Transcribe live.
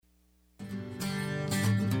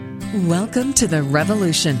Welcome to the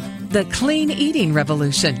revolution, the clean eating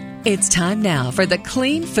revolution. It's time now for the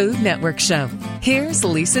Clean Food Network Show. Here's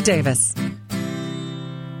Lisa Davis.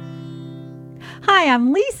 Hi,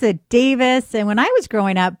 I'm Lisa Davis, and when I was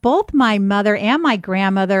growing up, both my mother and my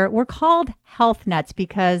grandmother were called health nuts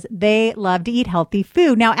because they love to eat healthy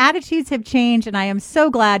food. Now, attitudes have changed, and I am so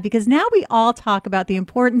glad because now we all talk about the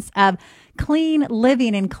importance of clean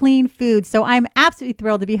living and clean food. So I'm absolutely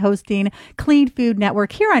thrilled to be hosting Clean Food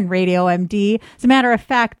Network here on Radio MD. As a matter of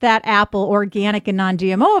fact, that apple, organic and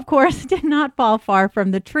non-GMO, of course, did not fall far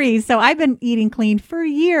from the tree. So I've been eating clean for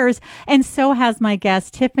years, and so has my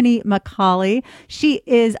guest, Tiffany McCauley. She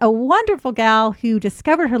is a wonderful gal who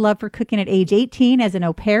discovered her love for cooking at age 18 as an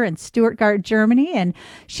au pair in Stuttgart, Germany. And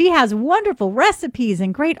she has wonderful recipes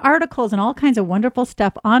and great articles and all kinds of wonderful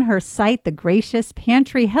stuff on her site, The Gracious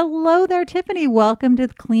Pantry. Hello there, Tiffany. Welcome to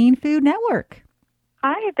the Clean Food Network.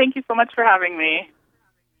 Hi, thank you so much for having me.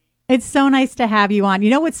 It's so nice to have you on. You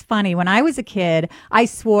know what's funny? When I was a kid, I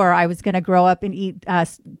swore I was going to grow up and eat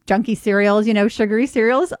junky cereals, sugary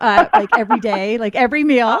cereals, like every day, like every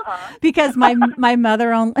meal, because my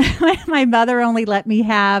mother only let me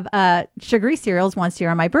have sugary cereals once a year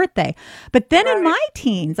on my birthday. But then in my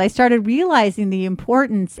teens, I started realizing the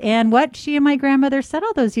importance, and what she and my grandmother said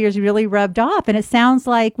all those years really rubbed off. And it sounds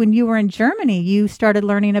like when you were in Germany, you started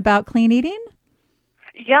learning about clean eating.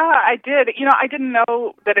 Yeah, I did. I didn't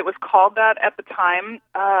know that it was called that at the time.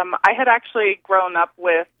 I had actually grown up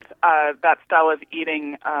with that style of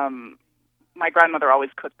eating. My grandmother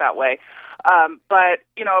always cooked that way. But,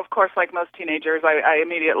 of course, like most teenagers, I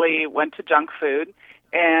immediately went to junk food.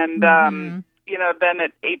 And, then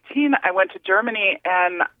at 18, I went to Germany,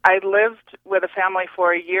 and I lived with a family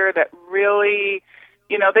for a year that really...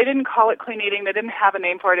 they didn't call it clean eating. They didn't have a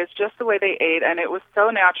name for it. It's just the way they ate, and it was so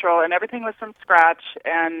natural, and everything was from scratch.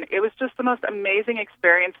 And it was just the most amazing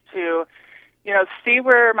experience to, see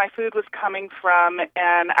where my food was coming from,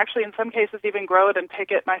 and actually in some cases even grow it and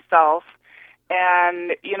pick it myself,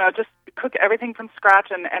 and, just cook everything from scratch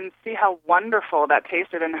and see how wonderful that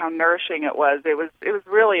tasted and how nourishing it was. It was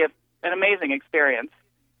really an amazing experience.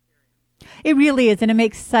 It really is, and it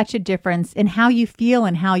makes such a difference in how you feel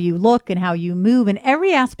and how you look and how you move in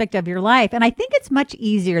every aspect of your life. And I think it's much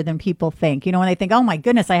easier than people think. When they think, oh my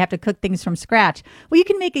goodness, I have to cook things from scratch. Well, you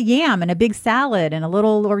can make a yam and a big salad and a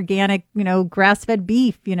little organic, grass-fed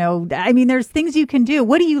beef. There's things you can do.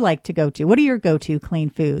 What do you like to go to? What are your go-to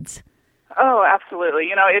clean foods? Oh,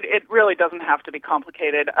 absolutely. It really doesn't have to be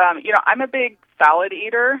complicated. I'm a big salad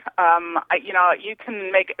eater. You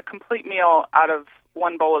can make a complete meal out of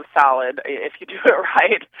one bowl of salad if you do it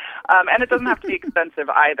right. And it doesn't have to be expensive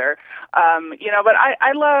either. But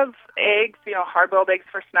I love eggs, hard-boiled eggs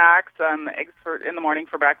for snacks, eggs in the morning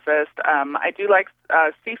for breakfast. I do like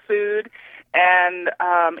seafood. And,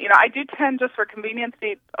 I do tend, just for convenience,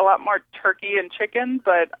 to eat a lot more turkey and chicken.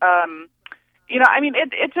 But,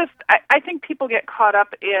 I think people get caught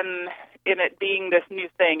up in it being this new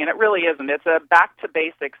thing, and it really isn't. It's a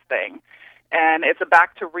back-to-basics thing. And it's a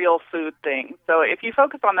back-to-real food thing. So if you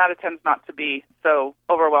focus on that, it tends not to be so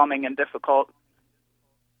overwhelming and difficult.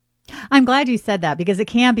 I'm glad you said that because it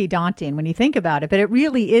can be daunting when you think about it, but it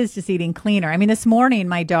really is just eating cleaner. This morning,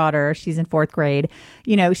 my daughter, she's in 4th grade,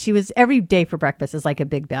 she was every day for breakfast is like a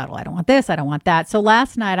big battle. I don't want this. I don't want that. So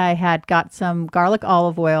last night I had got some garlic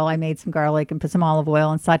olive oil. I made some garlic and put some olive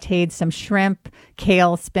oil and sauteed some shrimp,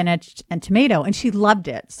 kale, spinach, and tomato. And she loved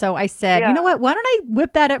it. So I said, You know what? Why don't I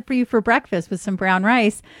whip that up for you for breakfast with some brown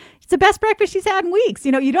rice? It's the best breakfast she's had in weeks.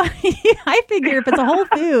 You don't. I figure if it's a whole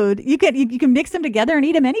food, you can mix them together and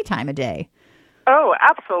eat them any time of day. Oh,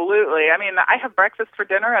 absolutely. I have breakfast for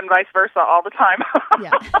dinner and vice versa all the time.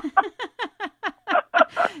 Yeah.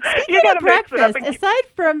 Speaking of breakfast, aside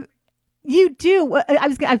from you do, I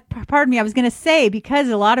was going to say, because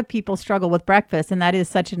a lot of people struggle with breakfast, and that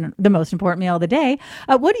is the most important meal of the day.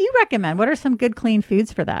 What do you recommend? What are some good clean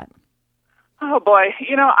foods for that? Oh, boy.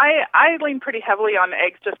 I lean pretty heavily on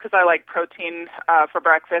eggs just because I like protein for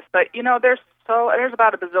breakfast. But, there's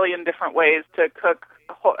about a bazillion different ways to cook,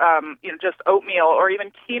 just oatmeal, or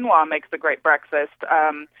even quinoa makes a great breakfast.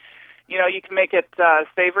 You can make it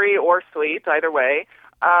savory or sweet, either way.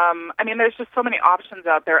 There's just so many options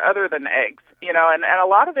out there other than eggs, and a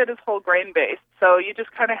lot of it is whole grain based. So you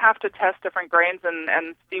just kind of have to test different grains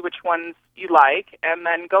and see which ones you like, and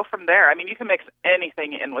then go from there. You can mix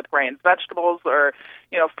anything in with grains, vegetables, or,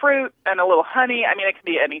 fruit and a little honey. It can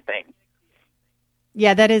be anything.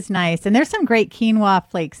 Yeah, that is nice. And there's some great quinoa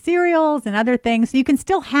flake cereals and other things. So you can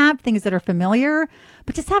still have things that are familiar,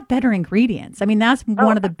 but just have better ingredients. I mean, that's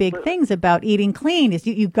one of the big things about eating clean is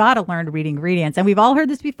you've got to learn to read ingredients. And we've all heard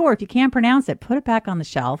this before. If you can't pronounce it, put it back on the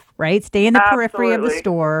shelf, right? Stay in the periphery of the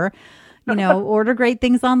store. Order great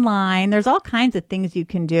things online. There's all kinds of things you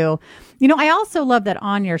can do. I also love that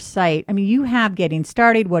on your site, I mean, you have getting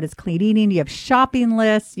started, what is clean eating, you have shopping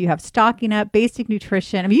lists, you have stocking up, basic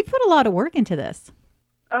nutrition. I mean, you put a lot of work into this.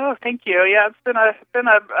 Oh, thank you. Yeah, it's been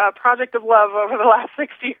a project of love over the last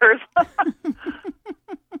 6 years.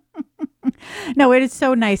 No, it is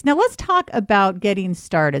so nice. Now, let's talk about getting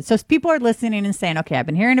started. So people are listening and saying, okay, I've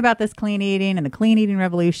been hearing about this clean eating and the clean eating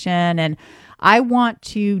revolution, and I want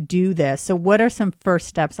to do this. So what are some first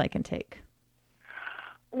steps I can take?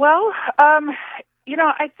 Well,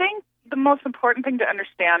 I think the most important thing to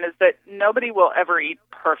understand is that nobody will ever eat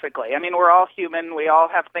perfectly. I mean, we're all human. We all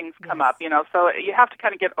have things come up, so you have to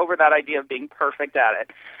kind of get over that idea of being perfect at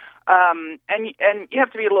it. And you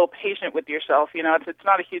have to be a little patient with yourself. It's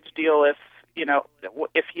not a huge deal if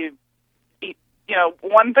you eat,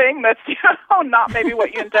 one thing that's, not maybe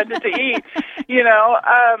what you intended to eat,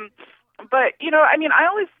 But, I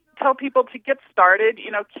always tell people to get started,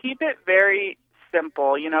 keep it very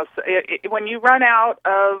simple. So when you run out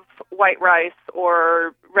of white rice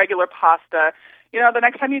or regular pasta, the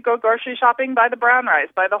next time you go grocery shopping, buy the brown rice,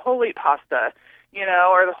 buy the whole wheat pasta,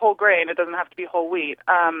 or the whole grain. It doesn't have to be whole wheat.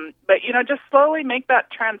 But, just slowly make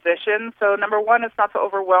that transition. So number one, it's not so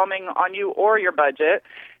overwhelming on you or your budget.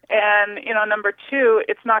 And, number two,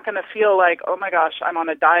 it's not going to feel like, oh my gosh, I'm on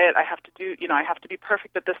a diet. I have to do, I have to be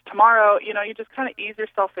perfect at this tomorrow. You just kind of ease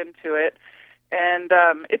yourself into it. And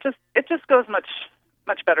it just goes much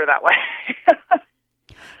better that way.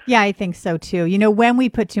 Yeah, I think so too. When we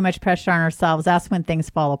put too much pressure on ourselves, that's when things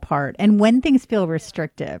fall apart and when things feel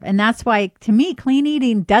restrictive. And that's why, to me, clean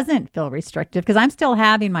eating doesn't feel restrictive because I'm still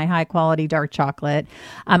having my high quality dark chocolate.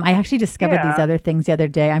 I actually discovered these other things the other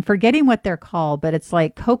day. I'm forgetting what they're called, but it's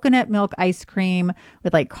like coconut milk ice cream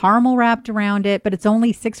with like caramel wrapped around it, but it's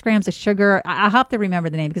only 6 grams of sugar. I'll have to remember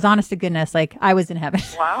the name because honest to goodness, like I was in heaven.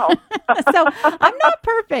 Wow. So I'm not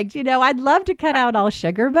perfect. I'd love to cut out all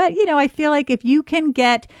sugar, but I feel like if you can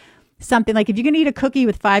get something like if you can eat a cookie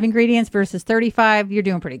with 5 ingredients versus 35, you're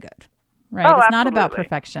doing pretty good, right? Oh, it's not about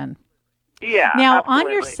perfection. Yeah. Now, absolutely.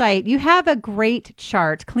 on your site, you have a great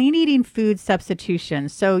chart, clean eating food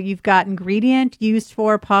substitutions. So you've got ingredient used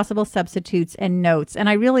for, possible substitutes, and notes. And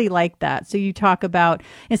I really like that. So you talk about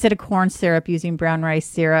instead of corn syrup, using brown rice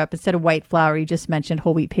syrup. Instead of white flour, you just mentioned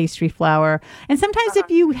whole wheat pastry flour. And sometimes if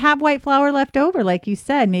you have white flour left over, like you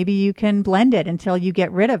said, maybe you can blend it until you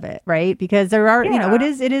get rid of it, right? Because there are,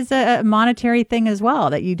 it is a monetary thing as well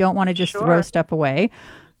that you don't want to just throw stuff away.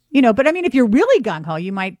 But I mean, if you're really gung-ho,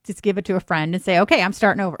 you might just give it to a friend and say, okay, I'm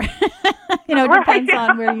starting over. It depends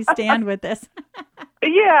on where you stand with this.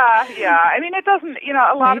 Yeah. I mean, it doesn't,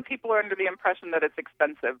 a lot of people are under the impression that it's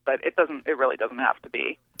expensive, but it really doesn't have to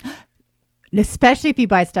be. Especially if you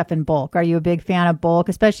buy stuff in bulk. Are you a big fan of bulk,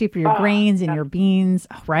 especially for your grains and your beans,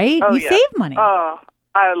 right? You save money. Oh,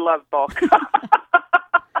 I love bulk.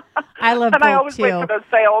 I love bulk, and I always too. wait for those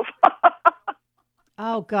sales.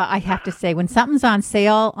 Oh, God, I have to say, when something's on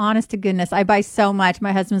sale, honest to goodness, I buy so much.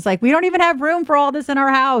 My husband's like, we don't even have room for all this in our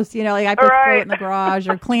house. Like I throw it in the garage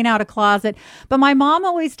or clean out a closet. But my mom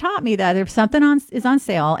always taught me that if something is on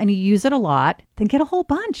sale and you use it a lot, then get a whole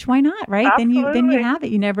bunch. Why not? Right? Absolutely. Then you have it.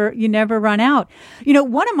 You never run out.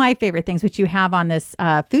 One of my favorite things, which you have on this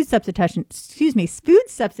food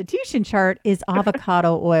substitution chart is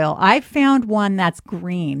avocado oil. I found one that's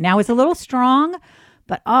green. Now it's a little strong.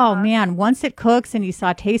 But, man, once it cooks and you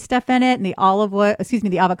saute stuff in it and the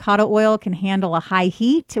avocado oil can handle a high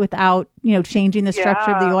heat without, changing the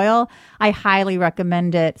structure of the oil, I highly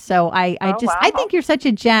recommend it. So I think you're such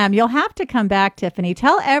a gem. You'll have to come back, Tiffany.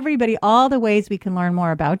 Tell everybody all the ways we can learn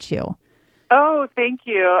more about you. Oh, thank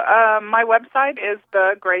you. My website is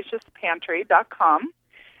thegraciouspantry.com.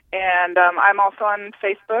 And I'm also on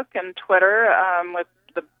Facebook and Twitter with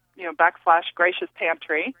the, /Gracious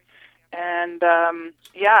Pantry. And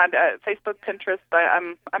Facebook, Pinterest.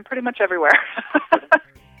 I'm pretty much everywhere.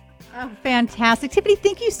 Oh, fantastic. Tiffany,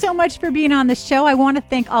 thank you so much for being on the show. I want to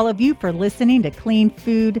thank all of you for listening to Clean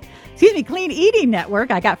Eating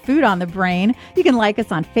Network. I got food on the brain. You can like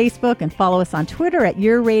us on Facebook and follow us on Twitter at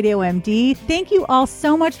Your Radio MD. Thank you all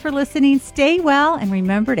so much for listening. Stay well and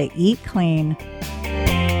remember to eat clean.